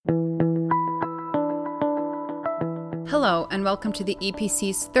Hello, and welcome to the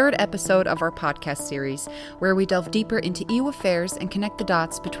EPC's third episode of our podcast series, where we delve deeper into EU affairs and connect the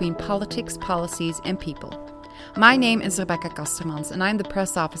dots between politics, policies, and people. My name is Rebecca Kastermans, and I'm the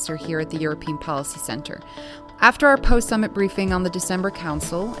press officer here at the European Policy Centre. After our post-summit briefing on the December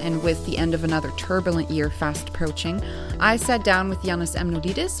Council, and with the end of another turbulent year fast approaching, I sat down with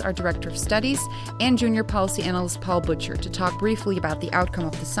Emmanouilidis, our Director of Studies, and Junior Policy Analyst Paul Butcher to talk briefly about the outcome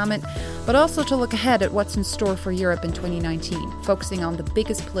of the summit, but also to look ahead at what's in store for Europe in 2019, focusing on the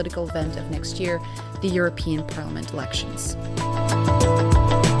biggest political event of next year, the European Parliament elections.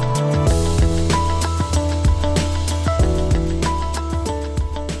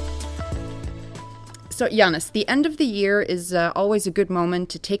 So, Janis, the end of the year is always a good moment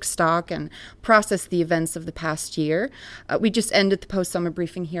to take stock and process the events of the past year. We just ended the post-summit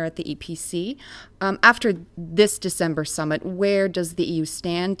briefing here at the EPC. After this December summit, where does the EU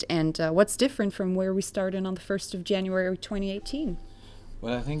stand, and what's different from where we started on the 1st of January 2018?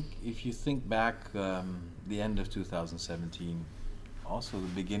 Well, I think if you think back the end of 2017, also the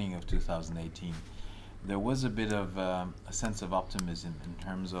beginning of 2018, there was a bit of a sense of optimism in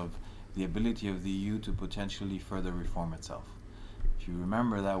terms of the ability of the EU to potentially further reform itself. If you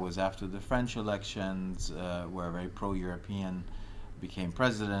remember, that was after the French elections, where a very pro-European became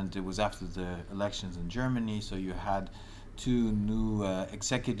president. It was after the elections in Germany, so you had two new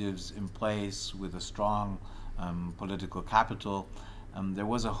executives in place with a strong political capital. There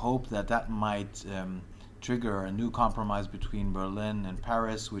was a hope that that might trigger a new compromise between Berlin and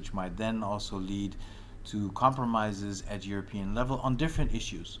Paris, which might then also lead to compromises at European level on different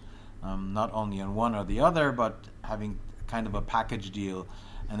issues. Not only on one or the other, but having kind of a package deal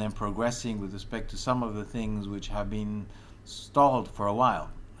and then progressing with respect to some of the things which have been stalled for a while.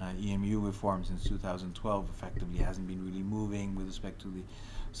 EMU reform since 2012 effectively hasn't been really moving. With respect to the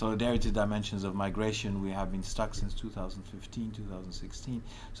solidarity dimensions of migration, we have been stuck since 2015, 2016.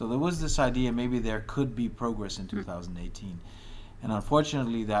 So there was this idea maybe there could be progress in 2018. And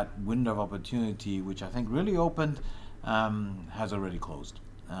unfortunately, that window of opportunity, which I think really opened, has already closed.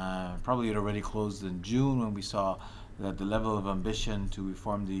 Probably it already closed in June when we saw that the level of ambition to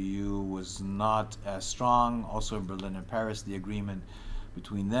reform the EU was not as strong. Also in Berlin and Paris, the agreement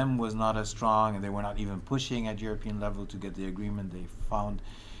between them was not as strong, and they were not even pushing at European level to get the agreement they found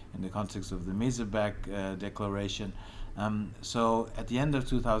in the context of the Meseberg Declaration. So at the end of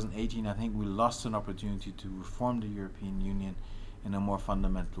 2018, I think we lost an opportunity to reform the European Union in a more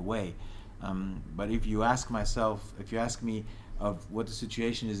fundamental way. But if you ask me of what the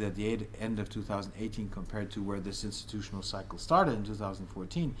situation is at the end of 2018 compared to where this institutional cycle started in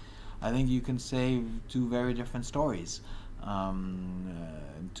 2014, I think you can say two very different stories,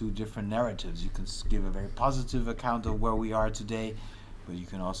 two different narratives. You can give a very positive account of where we are today, but you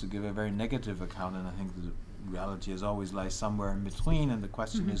can also give a very negative account, and I think the reality as always lies somewhere in between, and the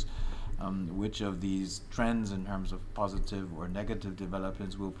question is which of these trends in terms of positive or negative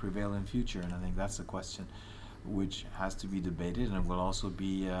developments will prevail in future, and I think that's the question which has to be debated and will also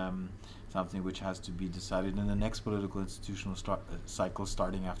be something which has to be decided in the next political institutional cycle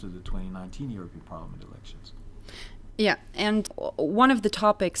starting after the 2019 European Parliament elections. Yeah, and one of the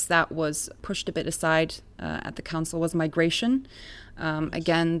topics that was pushed a bit aside at the Council was migration.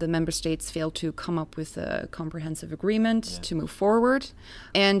 Again, the member states failed to come up with a comprehensive agreement to move forward.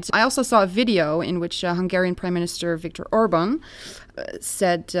 And I also saw a video in which Hungarian Prime Minister Viktor Orban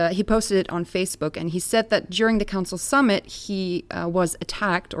said, he posted it on Facebook, and he said that during the Council summit, he was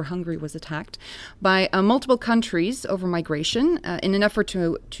attacked, or Hungary was attacked, by multiple countries over migration in an effort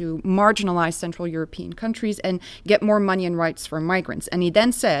to marginalize Central European countries and get more money and rights for migrants. And he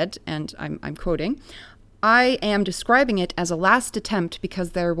then said, and I'm quoting, "I am describing it as a last attempt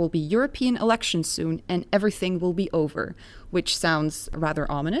because there will be European elections soon and everything will be over," which sounds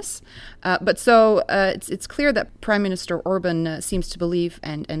rather ominous. But it's clear that Prime Minister Orban seems to believe,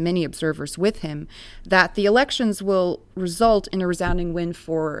 and many observers with him, that the elections will result in a resounding win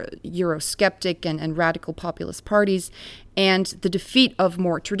for Eurosceptic and radical populist parties, and the defeat of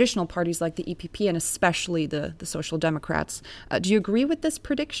more traditional parties like the EPP and especially the Social Democrats. Do you agree with this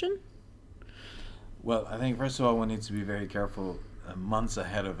prediction? Well, I think first of all, one needs to be very careful months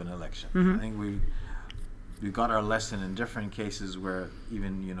ahead of an election. I think we got our lesson in different cases where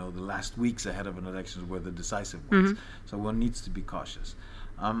even the last weeks ahead of an election were the decisive ones. So one needs to be cautious.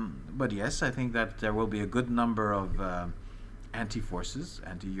 But yes, I think that there will be a good number of anti-forces,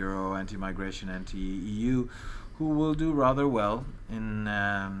 anti-Euro, anti-migration, anti-EU, who will do rather well in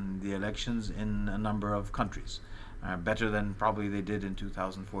the elections in a number of countries, better than probably they did in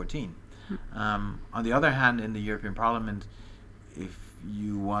 2014. On the other hand, in the European Parliament, if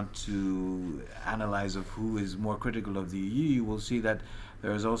you want to analyze of who is more critical of the EU, you will see that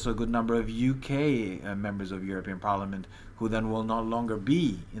there is also a good number of UK members of European Parliament who then will no longer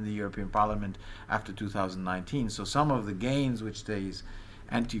be in the European Parliament after 2019. So some of the gains which these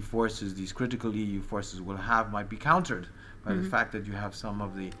anti-forces, these critical EU forces will have might be countered by the fact that you have some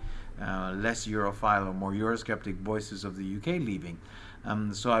of the less Europhile or more Eurosceptic voices of the UK leaving.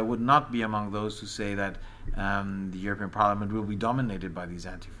 So I would not be among those who say that the European Parliament will be dominated by these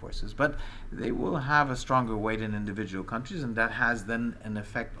anti-forces, but they will have a stronger weight in individual countries, and that has then an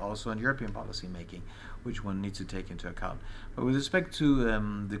effect also on European policy making, which one needs to take into account. But with respect to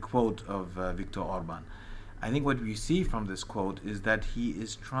the quote of Viktor Orban, I think what we see from this quote is that he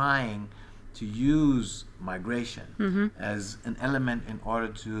is trying to use migration as an element in order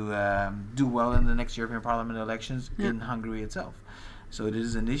to do well in the next European Parliament elections in Hungary itself. So it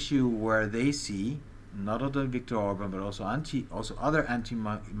is an issue where they see, not only Viktor Orban, but also other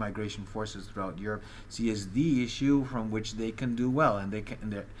anti-migration forces throughout Europe, see as the issue from which they can do well, and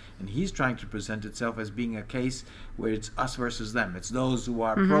he's trying to present itself as being a case where it's us versus them. It's those who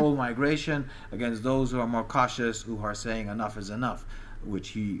are pro-migration against those who are more cautious, who are saying enough is enough, which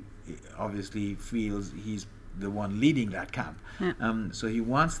he obviously feels he's the one leading that camp. So he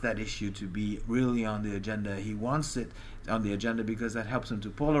wants that issue to be really on the agenda. He wants it on the agenda because that helps him to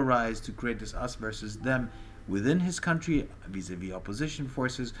polarize, to create this us versus them within his country vis-a-vis opposition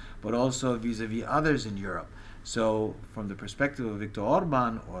forces, but also vis-a-vis others in Europe. So from the perspective of Viktor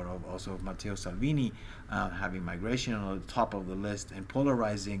Orban or also of Matteo Salvini, having migration on the top of the list and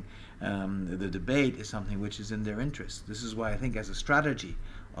polarizing the debate is something which is in their interest. This is why I think as a strategy,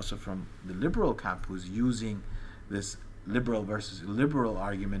 also from the liberal camp who's using this liberal versus illiberal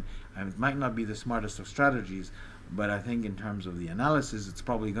argument, and it might not be the smartest of strategies, but I think in terms of the analysis, it's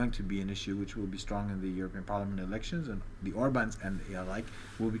probably going to be an issue which will be strong in the European Parliament elections, and the Orbans and the alike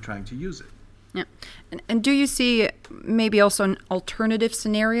will be trying to use it. Yeah. And do you see maybe also an alternative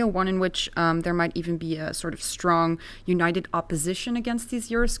scenario, one in which there might even be a sort of strong united opposition against these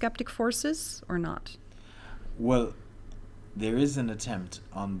Eurosceptic forces, or not? Well, there is an attempt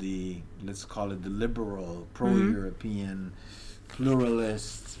on the, let's call it the liberal, pro-European,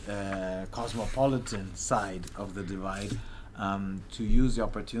 pluralist, cosmopolitan side of the divide to use the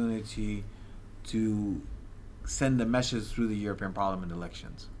opportunity to send a message through the European Parliament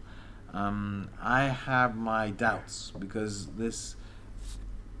elections. I have my doubts because this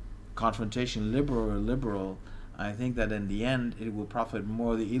confrontation, liberal or liberal, I think that in the end it will profit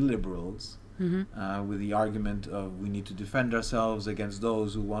more the illiberals with the argument of we need to defend ourselves against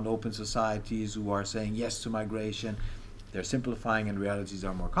those who want open societies, who are saying yes to migration. They're simplifying and realities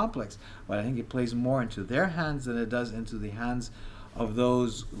are more complex, but I think it plays more into their hands than it does into the hands of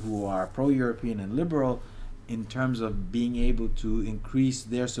those who are pro-European and liberal in terms of being able to increase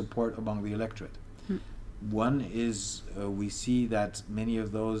their support among the electorate. One is we see that many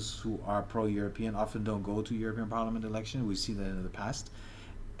of those who are pro-European often don't go to European Parliament election. We see that in the past.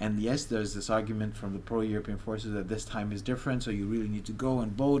 And yes, there's this argument from the pro-European forces that this time is different, so you really need to go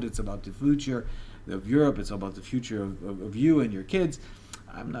and vote. It's about the future of Europe. It's about the future of you and your kids.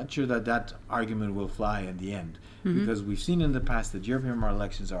 I'm not sure that that argument will fly in the end, because we've seen in the past that European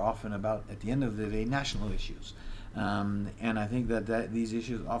elections are often about, at the end of the day, national issues. And I think that these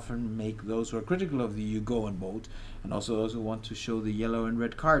issues often make those who are critical of the EU go and vote, and also those who want to show the yellow and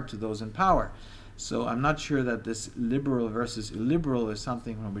red card to those in power. So I'm not sure that this liberal versus illiberal is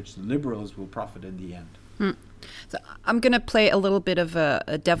something from which the liberals will profit in the end. So I'm going to play a little bit of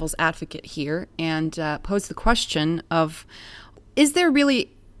a devil's advocate here and pose the question of, is there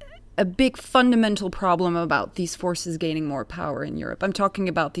really a big fundamental problem about these forces gaining more power in Europe? I'm talking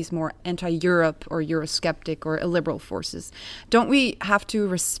about these more anti-Europe or Eurosceptic or illiberal forces. Don't we have to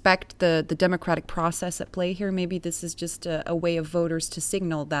respect the democratic process at play here? Maybe this is just a way of voters to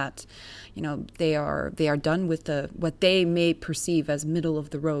signal that, you know, they are done with what they may perceive as middle of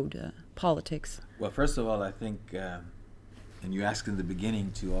the road politics. Well, first of all, I think, and you asked in the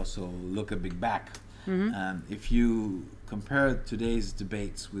beginning to also look a bit back. If you compare today's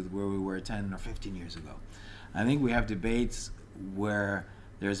debates with where we were 10 or 15 years ago, I think we have debates where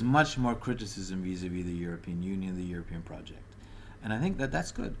there's much more criticism vis-a-vis the European Union, the European project. And I think that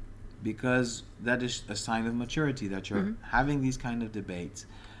that's good, because that is a sign of maturity, that you're having these kind of debates,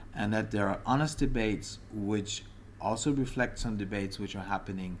 and that there are honest debates which also reflect some debates which are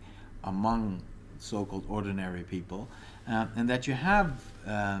happening among so-called ordinary people, and that you have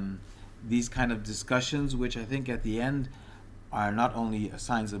these kind of discussions, which I think at the end are not only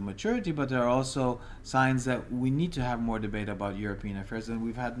signs of maturity, but they're also signs that we need to have more debate about European affairs than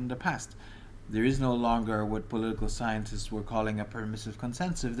we've had in the past. there is no longer what political scientists were calling a permissive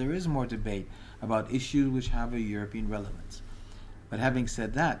consensus. There is more debate about issues which have a European relevance. But having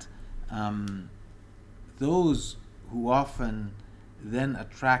said that, those who often then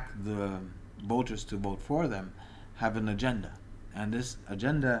attract the voters to vote for them have an agenda. And this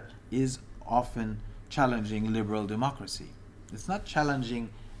agenda is often challenging liberal democracy. It's not challenging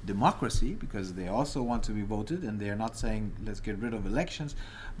democracy, because they also want to be voted, and they're not saying let's get rid of elections,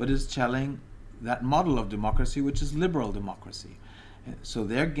 but it's challenging that model of democracy, which is liberal democracy. So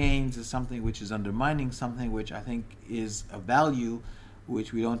their gains is something which is undermining something which I think is a value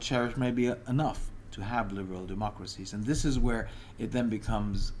which we don't cherish maybe enough to have liberal democracies. And this is where it then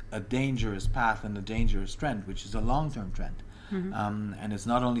becomes a dangerous path and a dangerous trend, which is a long-term trend. Mm-hmm. And it's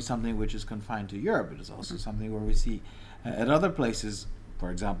not only something which is confined to Europe, it is also something where we see at other places,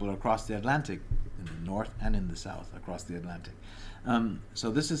 for example, across the Atlantic, in the north and in the south, across the Atlantic.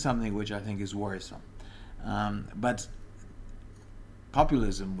 So this is something which I think is worrisome. But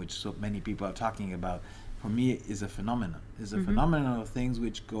populism, which so many people are talking about, for me is a phenomenon. It's a phenomenon of things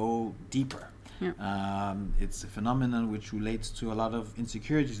which go deeper. Yeah. It's a phenomenon which relates to a lot of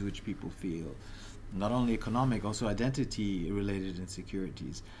insecurities which people feel, not only economic, also identity-related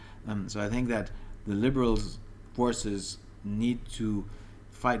insecurities. So I think that the liberal forces need to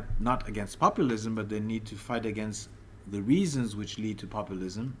fight not against populism, but they need to fight against the reasons which lead to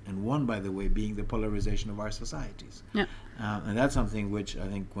populism, and one, by the way, being the polarization of our societies. Yeah. And that's something which I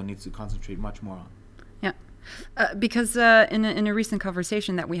think one needs to concentrate much more on. Yeah. Because in a recent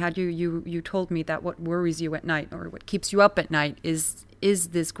conversation that we had, you told me that what worries you at night, or what keeps you up at night, is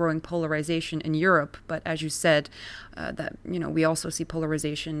this growing polarization in Europe. But as you said, that we also see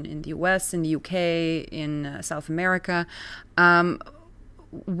polarization in the US, in the UK, in South America.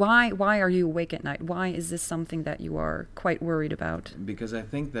 Why are you awake at night? Why is this something that you are quite worried about? Because I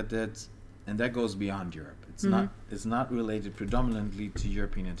think that goes beyond Europe. It's not related predominantly to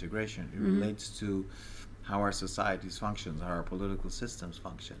European integration. It relates to how our societies function, how our political systems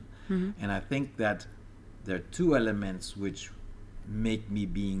function. And I think that there are two elements which make me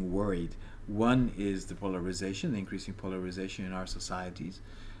being worried. One is the polarization, the increasing polarization in our societies.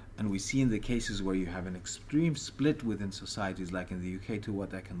 And we see in the cases where you have an extreme split within societies, like in the UK, to what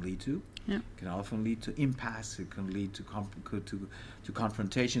that can lead to. Yeah. It can often lead to impasse. It can lead to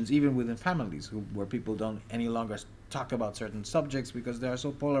confrontations, even within families, where people don't any longer talk about certain subjects because they are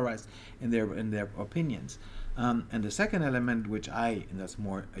so polarized in their opinions. And the second element, and that's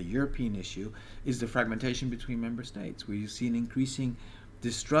more a European issue, is the fragmentation between member states, where you see an increasing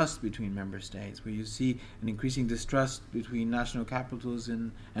distrust between member states, where you see an increasing distrust between national capitals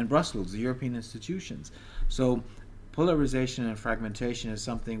and Brussels, the European institutions. So polarization and fragmentation is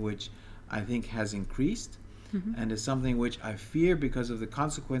something which I think has increased, and is something which I fear because of the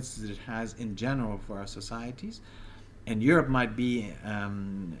consequences it has in general for our societies. And Europe might be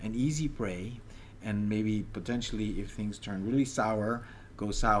an easy prey, and maybe potentially, if things turn really sour,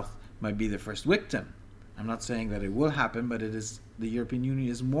 go south, might be the first victim. I'm not saying that it will happen, but the European Union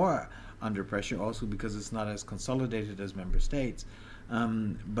is more under pressure also because it's not as consolidated as member states.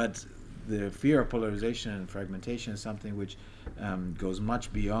 But the fear of polarization and fragmentation is something which goes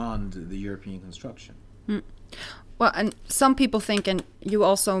much beyond the European construction. Well, and some people think, and you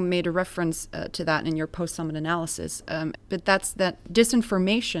also made a reference to that in your post-summit analysis, but that's that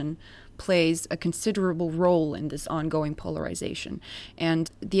disinformation plays a considerable role in this ongoing polarization. And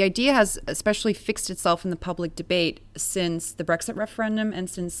the idea has especially fixed itself in the public debate since the Brexit referendum and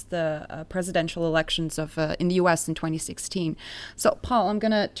since the presidential elections in the US in 2016. So, Paul, I'm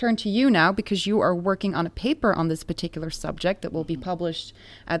going to turn to you now because you are working on a paper on this particular subject that will be published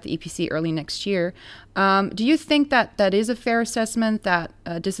at the EPC early next year. Do you think that is a fair assessment, that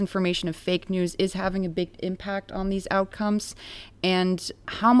disinformation and fake news is having a big impact on these outcomes? And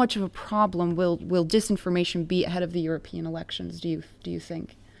how much of a problem will disinformation be ahead of the European elections, do you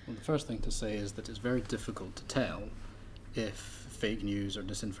think? Well, the first thing to say is that it's very difficult to tell if fake news or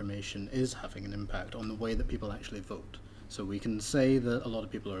disinformation is having an impact on the way that people actually vote. So we can say that a lot of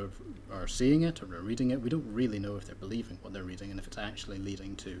people are seeing it or are reading it. We don't really know if they're believing what they're reading and if it's actually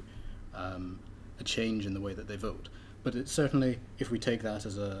leading to a change in the way that they vote. But it certainly, if we take that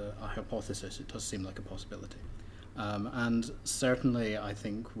as a hypothesis, it does seem like a possibility. And certainly I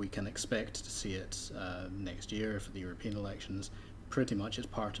think we can expect to see it next year for the European elections. Pretty much it's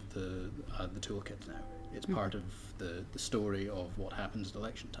part of the toolkit now. It's part of the story of what happens at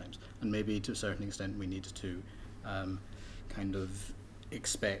election times. And maybe to a certain extent we need to kind of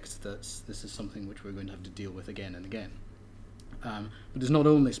expect that this is something which we're going to have to deal with again and again. But it's not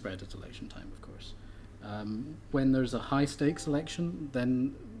only spread at election time, of course. When there's a high-stakes election,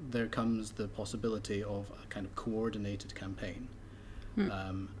 then there comes the possibility of a kind of coordinated campaign.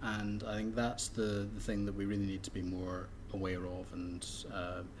 And I think that's the thing that we really need to be more aware of and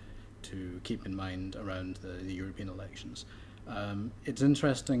to keep in mind around the European elections. It's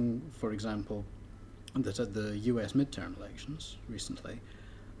interesting, for example, that at the US midterm elections recently,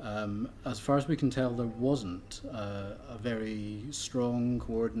 as far as we can tell, there wasn't a very strong,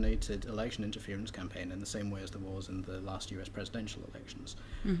 coordinated election interference campaign in the same way as there was in the last US presidential elections.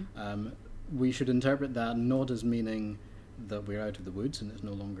 We should interpret that not as meaning that we're out of the woods and it's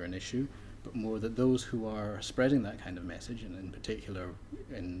no longer an issue, but more that those who are spreading that kind of message, and in particular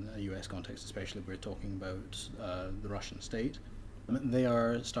in a US context especially, we're talking about the Russian state, they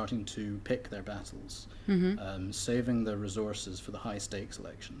are starting to pick their battles, saving their resources for the high-stakes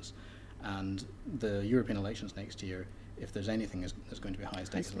elections. And the European elections next year, if there's anything that's going to be a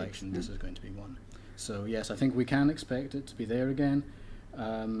high-stakes election, this is going to be one. So yes, I think we can expect it to be there again.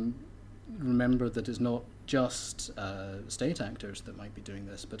 Remember that it's not just state actors that might be doing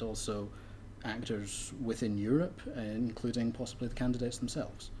this, but also actors within Europe, including possibly the candidates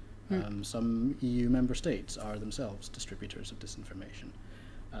themselves. Some EU member states are themselves distributors of disinformation.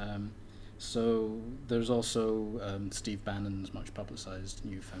 So there's also Steve Bannon's much publicised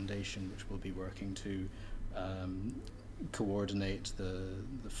new foundation, which will be working to coordinate the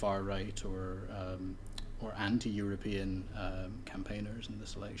far right or anti-European campaigners in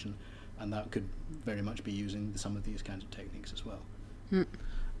this election, and that could very much be using some of these kinds of techniques as well.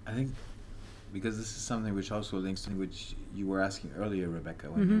 I think, because this is something which also links to which you were asking earlier,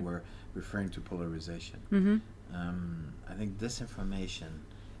 Rebecca, when you were referring to polarization. I think disinformation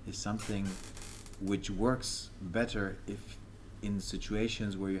is something which works better if in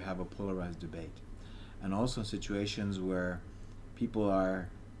situations where you have a polarized debate, and also in situations where people are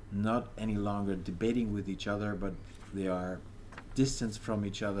not any longer debating with each other, but they are distanced from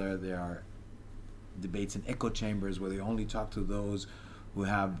each other. There are debates in echo chambers where they only talk to those who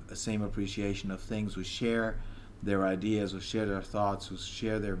have the same appreciation of things, who share their ideas, who share their thoughts, who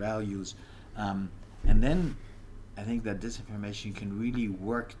share their values. And then I think that disinformation can really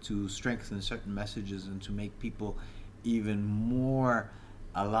work to strengthen certain messages and to make people even more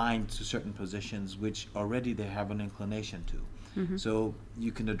aligned to certain positions which already they have an inclination to. So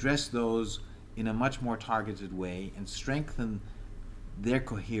you can address those in a much more targeted way and strengthen their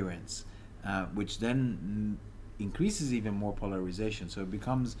coherence, which then increases even more polarization. So it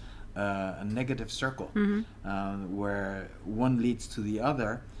becomes a negative circle where one leads to the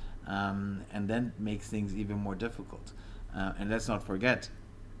other, and then makes things even more difficult. And let's not forget,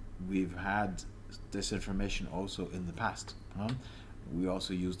 we've had disinformation also in the past. We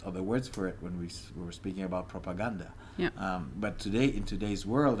also used other words for it when we were speaking about propaganda. But today, in today's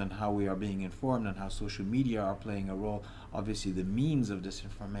world, and how we are being informed and how social media are playing a role, obviously the means of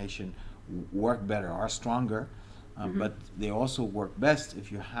disinformation work better, are stronger, but they also work best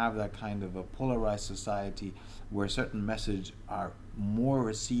if you have that kind of a polarized society where certain messages are more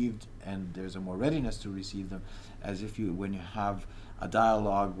received and there's a more readiness to receive them, as if when you have a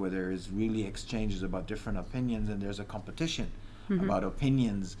dialogue where there is really exchanges about different opinions and there's a competition about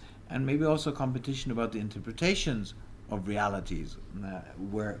opinions, and maybe also competition about the interpretations of realities,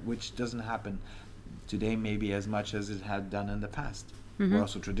 which doesn't happen today maybe as much as it had done in the past. Where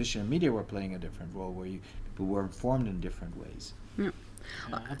also traditional media were playing a different role, where people were informed in different ways.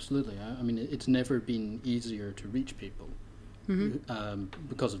 Absolutely. I mean, it's never been easier to reach people.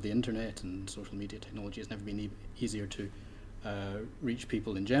 Because of the internet and social media technology, it's never been easier to reach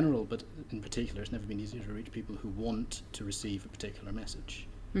people in general, but in particular it's never been easier to reach people who want to receive a particular message.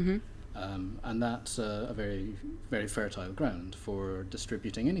 And that's a very, very fertile ground for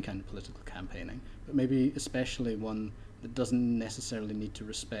distributing any kind of political campaigning, but maybe especially one that doesn't necessarily need to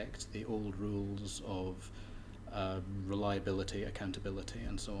respect the old rules of reliability, accountability,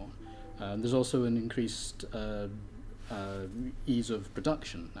 and so on. There's also an increased ease of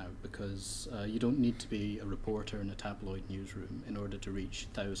production now, because you don't need to be a reporter in a tabloid newsroom in order to reach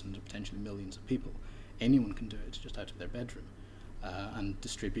thousands or potentially millions of people. Anyone can do it just out of their bedroom and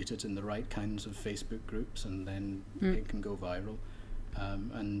distribute it in the right kinds of Facebook groups, and then it can go viral.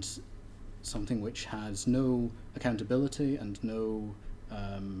 And something which has no accountability and no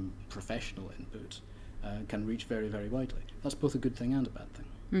professional input can reach very, very widely. That's both a good thing and a bad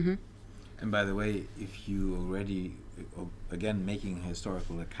thing. And by the way, if you already, again, making a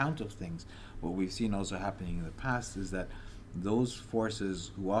historical account of things, what we've seen also happening in the past is that those forces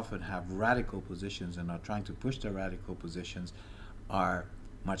who often have radical positions and are trying to push their radical positions are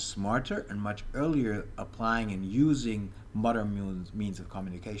much smarter and much earlier applying and using modern means of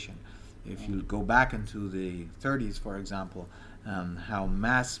communication. If you go back into the 30s, for example, how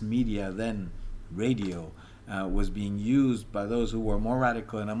mass media, then radio, was being used by those who were more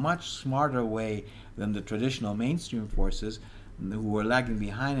radical in a much smarter way than the traditional mainstream forces who were lagging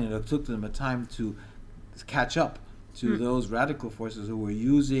behind, and it took them a time to catch up to those radical forces who were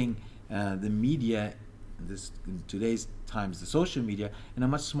using the media, in today's times the social media, in a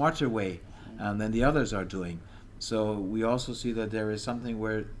much smarter way than the others are doing. So we also see that there is something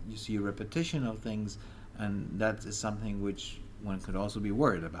where you see a repetition of things, and that is something which one could also be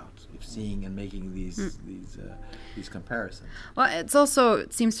worried about, if seeing and making these comparisons. Well,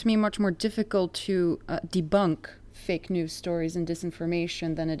 it seems to me much more difficult to debunk fake news stories and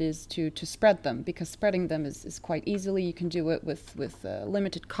disinformation than it is to spread them, because spreading them is quite easily. You can do it with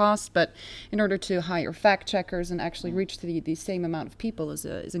limited cost, but in order to hire fact checkers and actually reach the same amount of people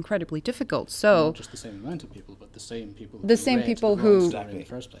is incredibly difficult. So not just the same amount of people, but the same people who in the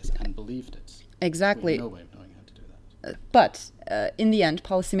first place and believed it. Exactly. No way of knowing how to do that. But in the end,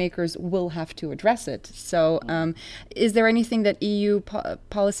 policymakers will have to address it. So is there anything that EU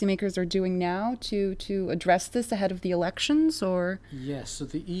policymakers are doing now to address this ahead of the elections? Or Yes, so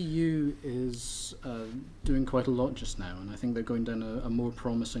the EU is doing quite a lot just now, and I think they're going down a more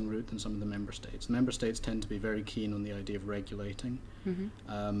promising route than some of the member states. Member states tend to be very keen on the idea of regulating,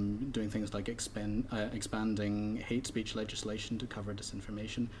 doing things like expanding hate speech legislation to cover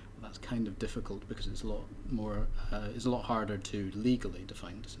disinformation. Well, that's kind of difficult because it's a lot harder to legally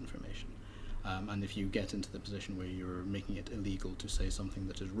define disinformation. And if you get into the position where you're making it illegal to say something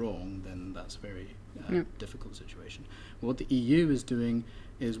that is wrong, then that's a very difficult situation. What the EU is doing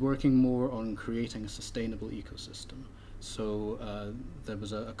is working more on creating a sustainable ecosystem. So there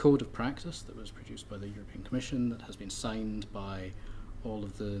was a code of practice that was produced by the European Commission that has been signed by all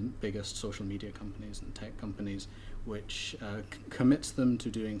of the biggest social media companies and tech companies, which commits them to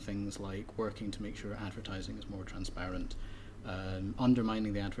doing things like working to make sure advertising is more transparent,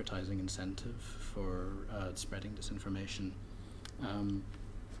 undermining the advertising incentive for spreading disinformation.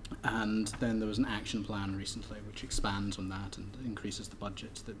 And then there was an action plan recently which expands on that and increases the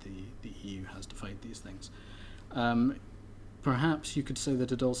budget that the EU has to fight these things. Perhaps you could say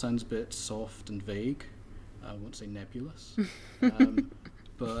that it all sounds a bit soft and vague. I won't say nebulous.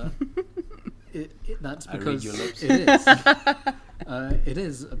 But that's because it is. It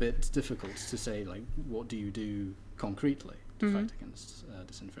is a bit difficult to say, like, what do you do concretely to fight against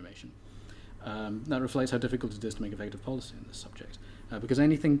disinformation? That reflects how difficult it is to make effective policy on this subject, because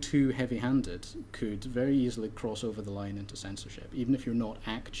anything too heavy-handed could very easily cross over the line into censorship, even if you're not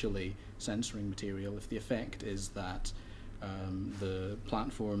actually censoring material. If the effect is that the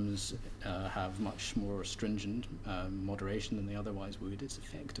platforms have much more stringent moderation than they otherwise would, it's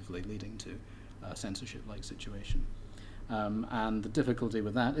effectively leading to a censorship-like situation. And the difficulty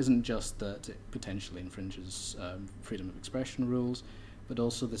with that isn't just that it potentially infringes freedom of expression rules, but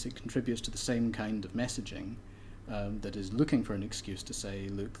also that it contributes to the same kind of messaging that is looking for an excuse to say,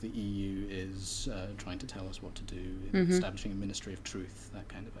 look, the EU is trying to tell us what to do, establishing a ministry of truth, that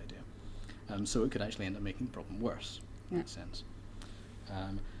kind of idea. So it could actually end up making the problem worse, in that sense.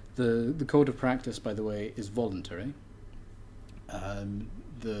 The code of practice, by the way, is voluntary.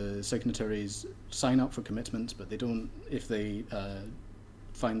 The signatories sign up for commitments, but they don't, if they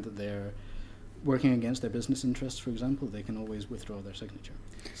find that they're working against their business interests, for example, they can always withdraw their signature.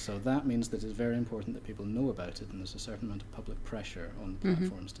 So that means that it's very important that people know about it, and there's a certain amount of public pressure on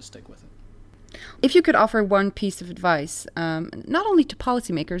platforms to stick with it. If you could offer one piece of advice, not only to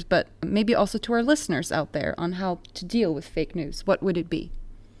policymakers, but maybe also to our listeners out there on how to deal with fake news, what would it be?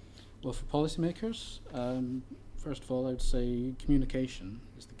 Well, for policymakers, first of all, I would say communication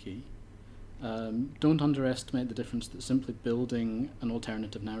is the key. Don't underestimate the difference that simply building an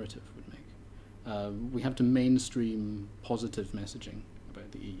alternative narrative would make. We have to mainstream positive messaging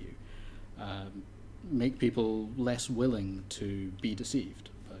about the EU, make people less willing to be deceived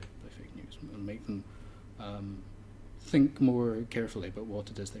by fake news, and make them think more carefully about what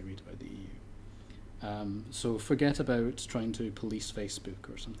it is they read about the EU. So forget about trying to police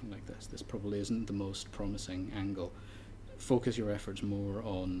Facebook or something like this. This probably isn't the most promising angle. Focus your efforts more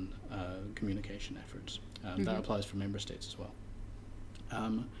on communication efforts. That applies for member states as well.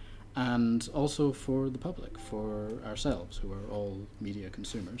 And also for the public, for ourselves, who are all media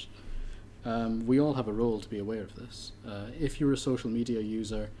consumers. We all have a role to be aware of this. If you're a social media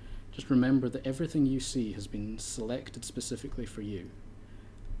user, just remember that everything you see has been selected specifically for you.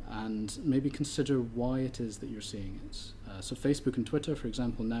 And maybe consider why it is that you're seeing it. So Facebook and Twitter, for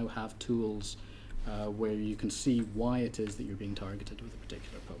example, now have tools where you can see why it is that you're being targeted with a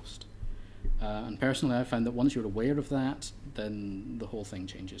particular post. And personally, I found that once you're aware of that, then the whole thing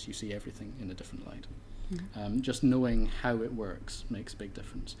changes. You see everything in a different light. Just knowing how it works makes a big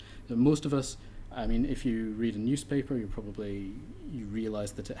difference. So most of us, I mean, if you read a newspaper, you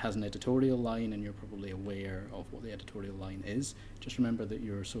realise that it has an editorial line, and you're probably aware of what the editorial line is. Just remember that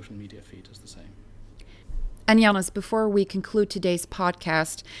your social media feed is the same. And Janis, before we conclude today's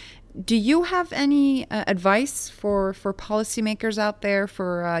podcast, do you have any advice for policymakers out there,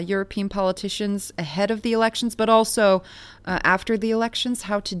 for European politicians ahead of the elections, but also after the elections,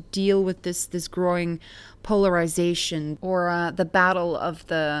 how to deal with this growing polarization, or the battle of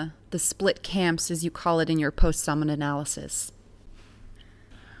the split camps, as you call it in your post-summit analysis?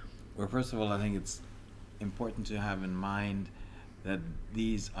 Well, first of all, I think it's important to have in mind that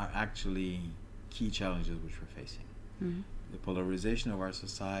these are actually key challenges which we're facing. Mm-hmm. The polarization of our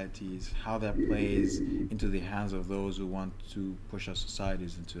societies, how that plays into the hands of those who want to push our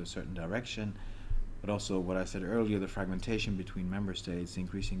societies into a certain direction, but also what I said earlier, the fragmentation between member states,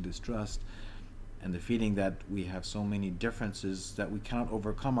 increasing distrust, and the feeling that we have so many differences that we cannot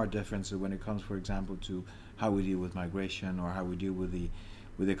overcome our differences when it comes, for example, to how we deal with migration or how we deal with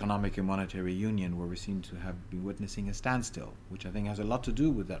economic and monetary union, where we seem to have been witnessing a standstill, which I think has a lot to do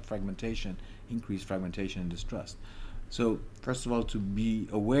with that fragmentation, increased fragmentation and distrust. So, first of all, to be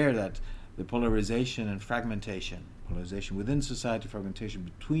aware that the polarization and fragmentation within society, fragmentation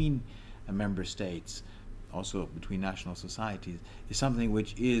between member states, also between national societies, is something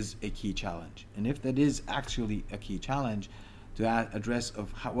which is a key challenge. And if that is actually a key challenge, to address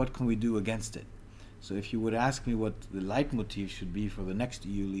of what can we do against it. So if you would ask me what the leitmotif should be for the next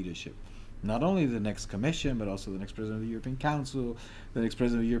EU leadership, not only the next Commission, but also the next President of the European Council, the next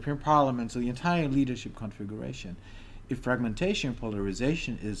President of the European Parliament, so the entire leadership configuration, if fragmentation,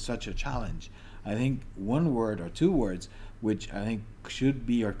 polarization is such a challenge, I think one word or two words, which I think should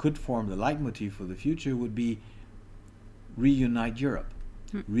be or could form the leitmotif for the future, would be reunite Europe.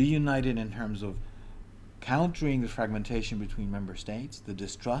 Reunited in terms of countering the fragmentation between member states, the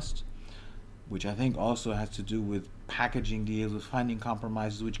distrust, which I think also has to do with packaging deals, with finding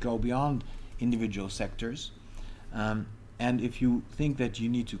compromises which go beyond individual sectors. And if you think that you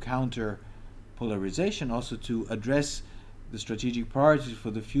need to counter polarization, also to address the strategic priorities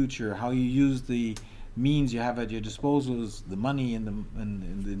for the future, how you use the means you have at your disposal, the money in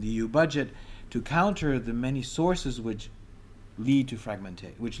the EU budget, to counter the many sources which lead to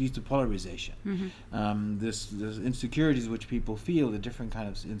fragmentation, which leads to polarization. Mm-hmm. This insecurities which people feel, the different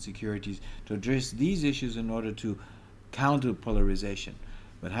kinds of insecurities, to address these issues in order to counter polarization.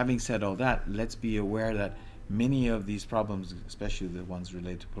 But having said all that, let's be aware that many of these problems, especially the ones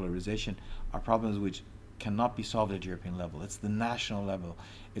related to polarization, are problems which cannot be solved at European level. It's the national level.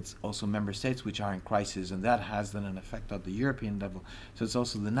 It's also member states which are in crisis, and that has then an effect at the European level. So it's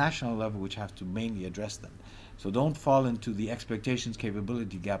also the national level which have to mainly address them. So don't fall into the expectations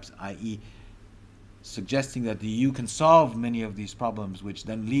capability gaps, i.e. suggesting that the EU can solve many of these problems, which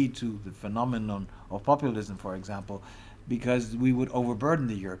then lead to the phenomenon of populism, for example, because we would overburden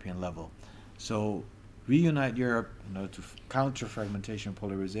the European level. So reunite Europe in order to counter fragmentation and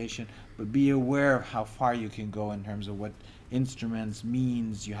polarization, but be aware of how far you can go in terms of what instruments,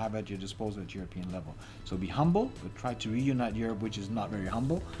 means you have at your disposal at European level. So be humble, but try to reunite Europe, which is not very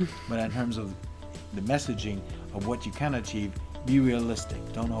humble, but in terms of the messaging of what you can achieve, be realistic.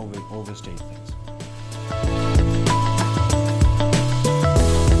 Don't overstate things.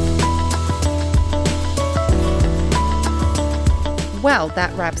 Well,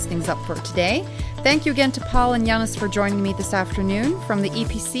 that wraps things up for today. Thank you again to Paul and Janis for joining me this afternoon. From the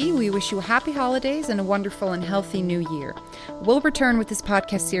EPC, we wish you a happy holidays and a wonderful and healthy new year. We'll return with this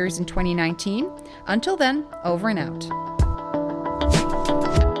podcast series in 2019. Until then, over and out.